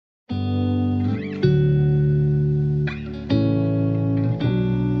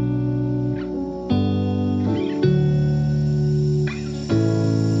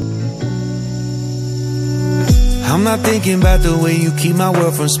I'm not thinking about the way you keep my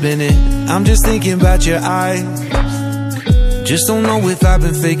world from spinning. I'm just thinking about your eyes. Just don't know if I've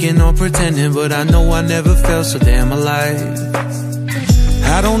been faking or pretending, but I know I never felt so damn alive.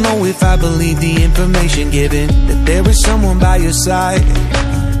 I don't know if I believe the information given, that there is someone by your side.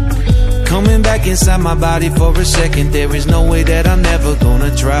 Coming back inside my body for a second, there is no way that I'm never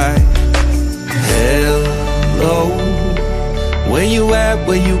gonna try. Hello, where you at,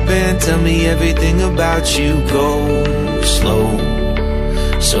 where you been? Tell me everything about you. Go slow,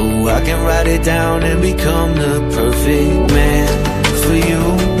 so I can write it down and become the perfect man for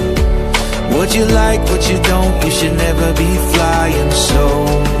you. What you like, what you don't, you should never be flying so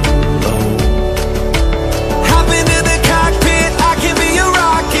low. Hop into the cockpit, I can be your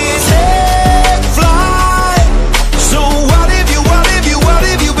rocket. Take flight. So what if you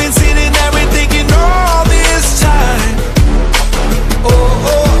been sitting there and thinking all this time? Oh,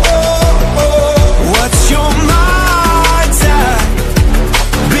 oh, oh, oh, what's your mind's at?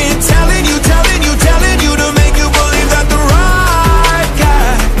 Been telling you to make you believe that the right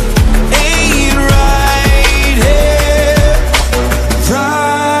guy ain't right here,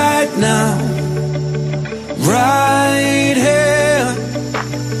 right now, right here.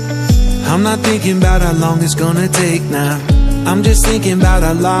 I'm not thinking about how long it's gonna take now. I'm just thinking about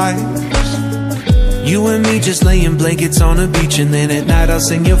our lives. You and me just laying blankets on a beach, and then at night I'll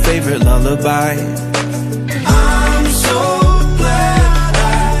sing your favorite lullaby. I'm so glad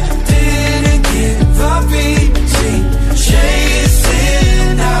I didn't give up easy,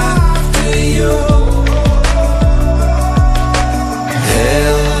 chasing after you.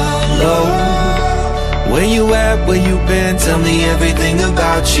 Hello, where you at, where you been? Tell me everything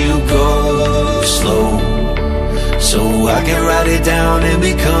about you. Go slow, so I can write it down and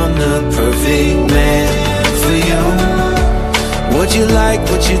become the perfect man for you. What you like,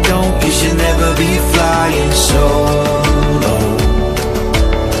 what you don't, you should never be flying so low.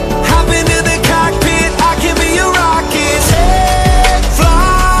 Hop into the cockpit, I can be your rocket. Take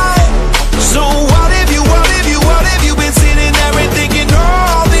flight. So what if you been sitting there and thinking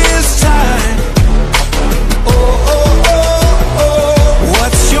all this time? Oh, oh, oh, oh,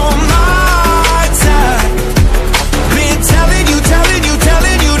 what's your mind's at? Been telling you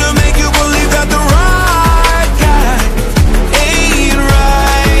to make you believe that the right guy ain't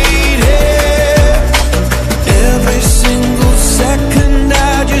right here. Every single second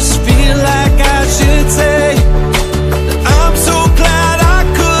I just feel like I should say that I'm so glad I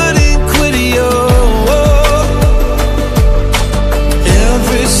couldn't quit you.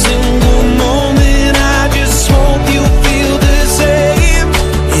 Every single moment I just hope you feel the same.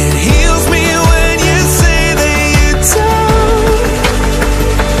 It heals me when you say that you're done.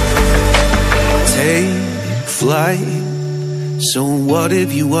 Take flight. So what if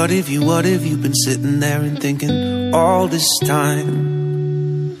you been sitting there and thinking all this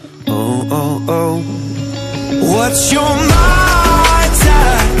time? Oh, oh, oh, what's your mind?